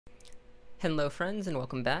Hello friends and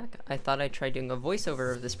welcome back. I thought I'd try doing a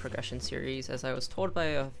voiceover of this progression series as I was told by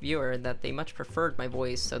a viewer that they much preferred my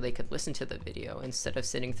voice so they could listen to the video instead of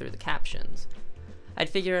sitting through the captions. I'd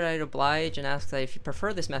figured I'd oblige and ask that if you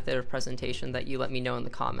prefer this method of presentation that you let me know in the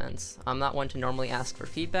comments. I'm not one to normally ask for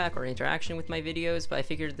feedback or interaction with my videos, but I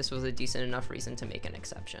figured this was a decent enough reason to make an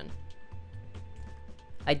exception.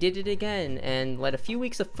 I did it again and let a few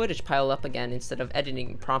weeks of footage pile up again instead of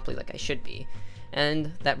editing promptly like I should be.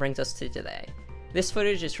 And that brings us to today. This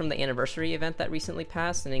footage is from the anniversary event that recently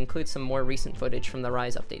passed and includes some more recent footage from the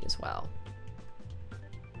Rise update as well.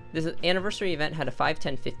 This anniversary event had a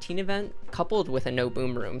 5-10-15 event coupled with a no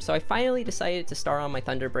boom room, so I finally decided to star on my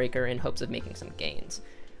Thunderbreaker in hopes of making some gains.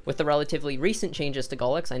 With the relatively recent changes to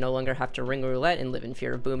Gullix, I no longer have to ring roulette and live in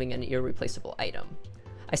fear of booming an irreplaceable item.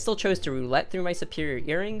 I still chose to roulette through my superior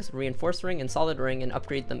earrings, reinforced ring, and solid ring and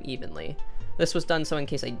upgrade them evenly. This was done so in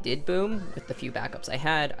case I did boom, with the few backups I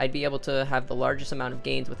had, I'd be able to have the largest amount of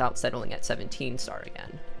gains without settling at 17 star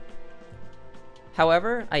again.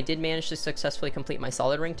 However, I did manage to successfully complete my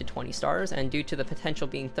solid ring to 20 stars, and due to the potential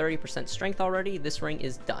being 30% strength already, this ring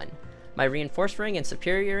is done. My reinforced ring and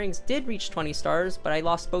superior rings did reach 20 stars, but I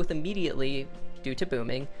lost both immediately due to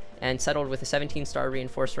booming, and settled with a 17 star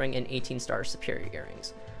reinforced ring and 18 star superior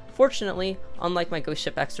earrings. Fortunately, unlike my Ghost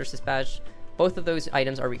Ship Exorcist badge, both of those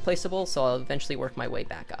items are replaceable, so I'll eventually work my way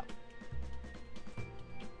back up.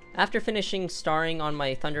 After finishing starring on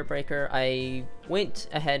my Thunderbreaker, I went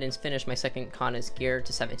ahead and finished my second Kanna's gear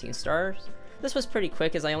to 17 stars. This was pretty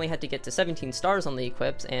quick as I only had to get to 17 stars on the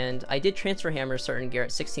equips, and I did transfer hammer certain gear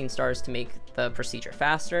at 16 stars to make the procedure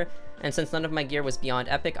faster, and since none of my gear was beyond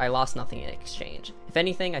epic, I lost nothing in exchange. If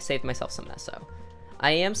anything, I saved myself some meso.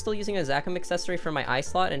 I am still using a Zakam accessory for my eye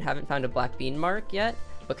slot and haven't found a black bean mark yet,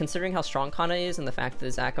 but considering how strong Kanna is and the fact that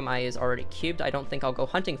the Zakam eye is already cubed, I don't think I'll go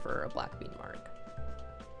hunting for a black bean mark.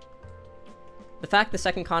 The fact the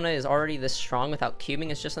second Kanna is already this strong without cubing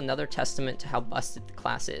is just another testament to how busted the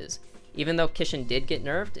class is. Even though Kishin did get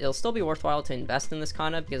nerfed, it'll still be worthwhile to invest in this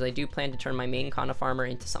Kanna because I do plan to turn my main Kanna farmer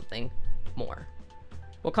into something more.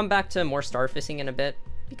 We'll come back to more starfishing in a bit,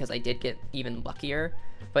 because I did get even luckier,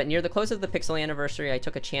 but near the close of the Pixel anniversary I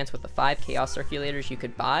took a chance with the 5 Chaos Circulators you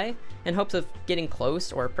could buy, in hopes of getting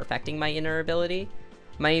close or perfecting my inner ability.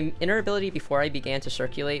 My inner ability before I began to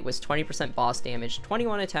circulate was 20% boss damage,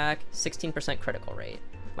 21 attack, 16% critical rate.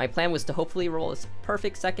 My plan was to hopefully roll a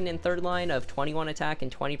perfect second and third line of 21 attack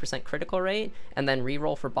and 20% critical rate, and then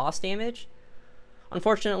reroll for boss damage.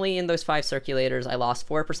 Unfortunately, in those 5 circulators, I lost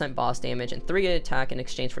 4% boss damage and 3 attack in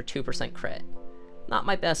exchange for 2% crit. Not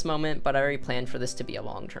my best moment, but I already planned for this to be a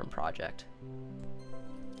long-term project.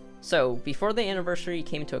 So, before the anniversary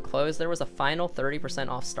came to a close, there was a final 30%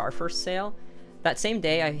 off Starfirst sale. That same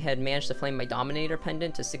day, I had managed to flame my Dominator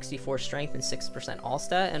pendant to 64 strength and 6% all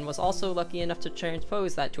stat, and was also lucky enough to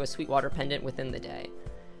transpose that to a Sweetwater pendant within the day.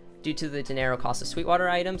 Due to the dinero cost of Sweetwater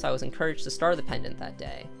items, I was encouraged to star the pendant that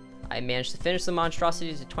day. I managed to finish the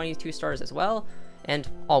monstrosity to 22 stars as well, and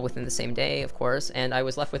all within the same day, of course, and I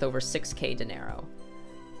was left with over 6k dinero.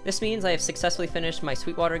 This means I have successfully finished my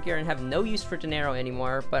Sweetwater gear and have no use for dinero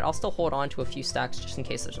anymore, but I'll still hold on to a few stacks just in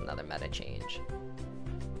case there's another meta change.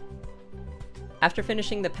 After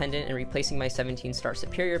finishing the pendant and replacing my 17 star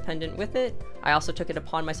superior pendant with it, I also took it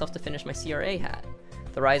upon myself to finish my CRA hat.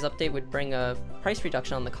 The Rise update would bring a price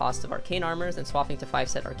reduction on the cost of arcane armors, and swapping to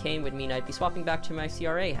 5-set arcane would mean I'd be swapping back to my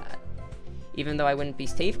CRA hat. Even though I wouldn't be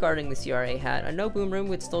safeguarding the CRA hat, a no boom room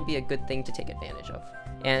would still be a good thing to take advantage of,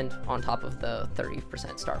 and on top of the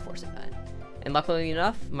 30% Star Force event. And luckily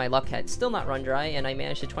enough, my luck had still not run dry, and I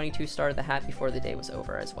managed to 22 star the hat before the day was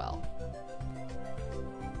over as well.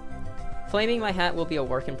 Flaming my hat will be a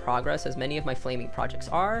work in progress, as many of my flaming projects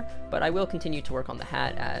are, but I will continue to work on the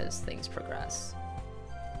hat as things progress.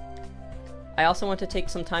 I also want to take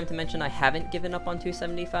some time to mention I haven't given up on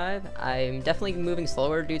 275. I'm definitely moving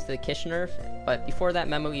slower due to the Kish nerf, but before that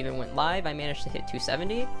memo even went live, I managed to hit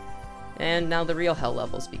 270, and now the real hell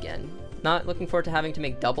levels begin. Not looking forward to having to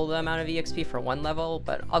make double the amount of EXP for one level,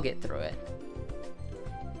 but I'll get through it.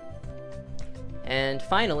 And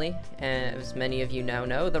finally, as many of you now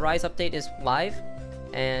know, the Rise update is live,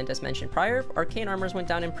 and as mentioned prior, arcane armors went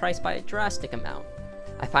down in price by a drastic amount.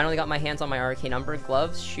 I finally got my hands on my arcane umber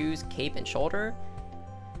gloves, shoes, cape, and shoulder.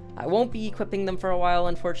 I won't be equipping them for a while,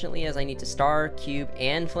 unfortunately, as I need to star, cube,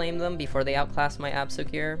 and flame them before they outclass my Abso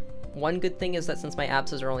gear. One good thing is that since my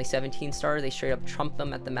Absos are only 17 star, they straight up trump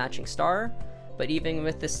them at the matching star. But even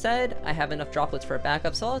with this said, I have enough droplets for a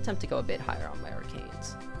backup, so I'll attempt to go a bit higher on my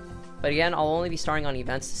arcanes. But again, I'll only be starring on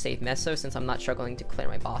events to save meso since I'm not struggling to clear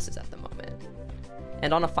my bosses at the moment.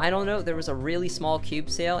 And on a final note, there was a really small cube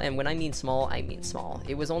sale, and when I mean small, I mean small.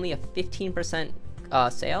 It was only a 15%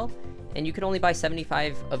 sale, and you could only buy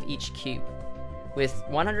 75 of each cube. With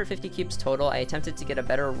 150 cubes total, I attempted to get a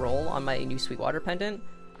better roll on my new Sweetwater pendant.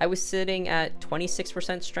 I was sitting at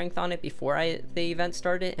 26% strength on it before the event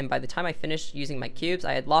started, and by the time I finished using my cubes,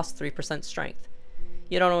 I had lost 3% strength.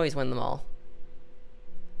 You don't always win them all.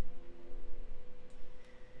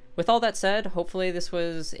 With all that said, hopefully this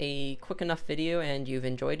was a quick enough video and you've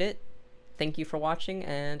enjoyed it. Thank you for watching,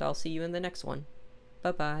 and I'll see you in the next one.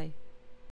 Bye-bye.